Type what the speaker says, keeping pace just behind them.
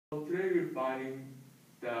So today we're finding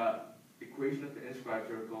the equation of the inscribed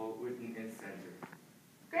circle with an incenter.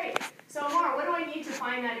 Great. So Amar, what do I need to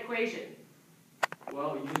find that equation?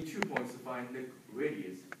 Well, you need 2 points to find the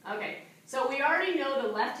radius. Okay. So we already know the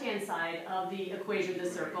left-hand side of the equation of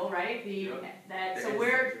the circle, right?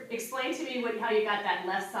 Explain to me how you got that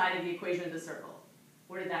left side of the equation of the circle.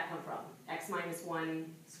 Where did that come from? X minus 1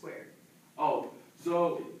 squared. Oh,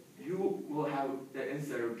 so you will have the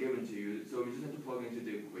incenter given to you, so you just have to plug into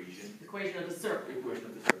the equation. Equation of the circle. Equation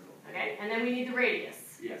of the circle. Okay, and then we need the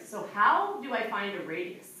radius. Yes. So how do I find a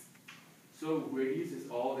radius? So radius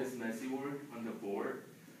is all this messy work on the board.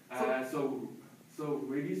 So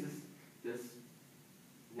radius is this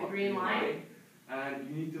the green line. And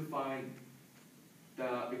you need to find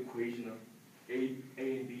the equation of A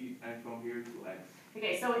and B, and from here to X.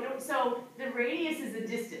 Okay, so the radius is the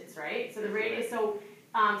distance, right? So the radius, so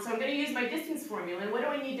I'm going to use my distance formula. And what do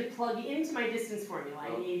I need to plug into my distance formula?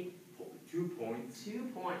 I need 2 points.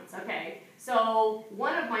 2 points, okay. So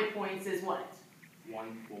one of my points is what?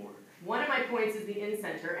 1, 4. One of my points is the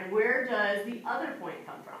incenter, and where does the other point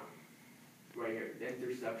come from? Right here, the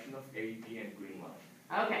intersection of A, B, and green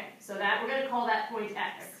line. Okay, so that we're going to call that point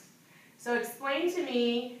X. So explain to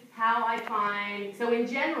me how I find, so in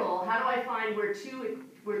general, how do I find where two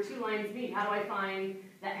lines meet? How do I find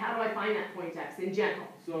that point X in general?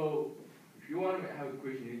 So if you want to have an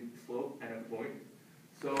equation, you need a slope and a point.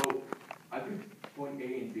 So I could point A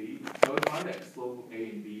and B. So I find the slope of A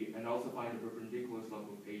and B, and also find the perpendicular slope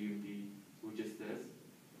of A and B, which is this.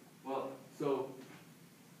 Well, so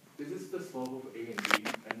this is the slope of A and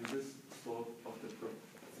B, and this is the slope of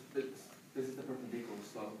this is the perpendicular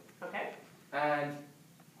slope. Okay. And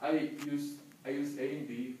I use A and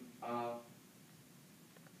B.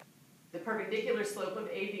 The perpendicular slope of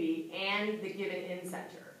AB and the given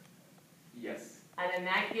incenter. Yes. And then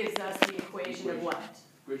that gives us the equation of what?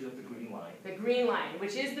 Equation of the green line. The green line,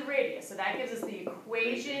 which is the radius. So that gives us the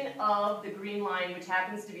equation of the green line, which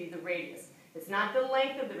happens to be the radius. It's not the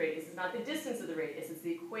length of the radius, it's not the distance of the radius, it's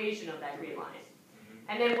the equation of that green line.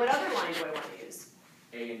 And then what other line do I want to use?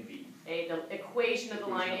 A and B. The equation of the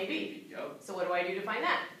line AB. Yep. So what do I do to find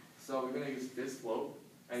that? So we're going to use this slope.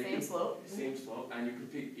 And Same slope. Same slope, and you can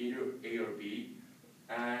pick either A or B.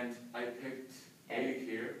 And I picked A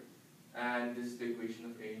here, and this is the equation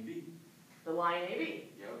of A and B. The line AB.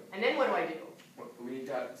 Yep. And then what do I do? We need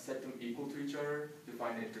to set them equal to each other to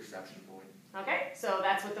find the intersection point. Okay, so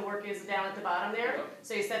that's what the work is down at the bottom there. Yep.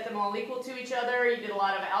 So you set them all equal to each other. You did a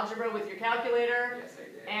lot of algebra with your calculator. Yes, I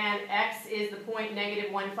did. And X is the point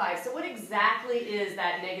 -1,5. So what exactly is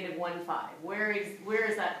that -1,5? Where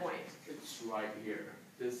is that point? It's right here.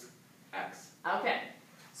 This X. Okay.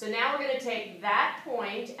 So now we're going to take that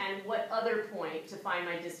point and what other point to find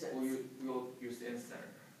my distance? We'll use the incenter.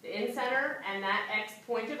 The incenter and that X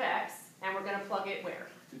point of X, and we're going to plug it where?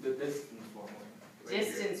 To the distance formula. Right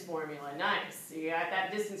Distance formula. Nice. So you got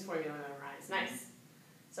that distance formula memorized. Nice.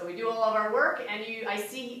 So we do all of our work, and I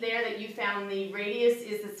see there that you found the radius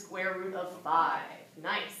is the square root of 5.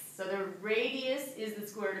 Nice. So the radius is the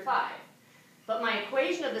square root of 5. But my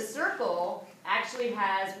equation of the circle actually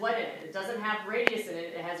has what in it? It doesn't have radius in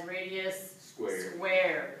it. It has radius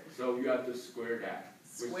squared. So you have to square that.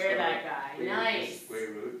 Square that guy. Nice.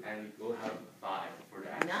 Square root, and we'll have 5 for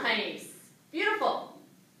that. Nice. Beautiful.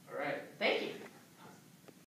 All right. Thank you.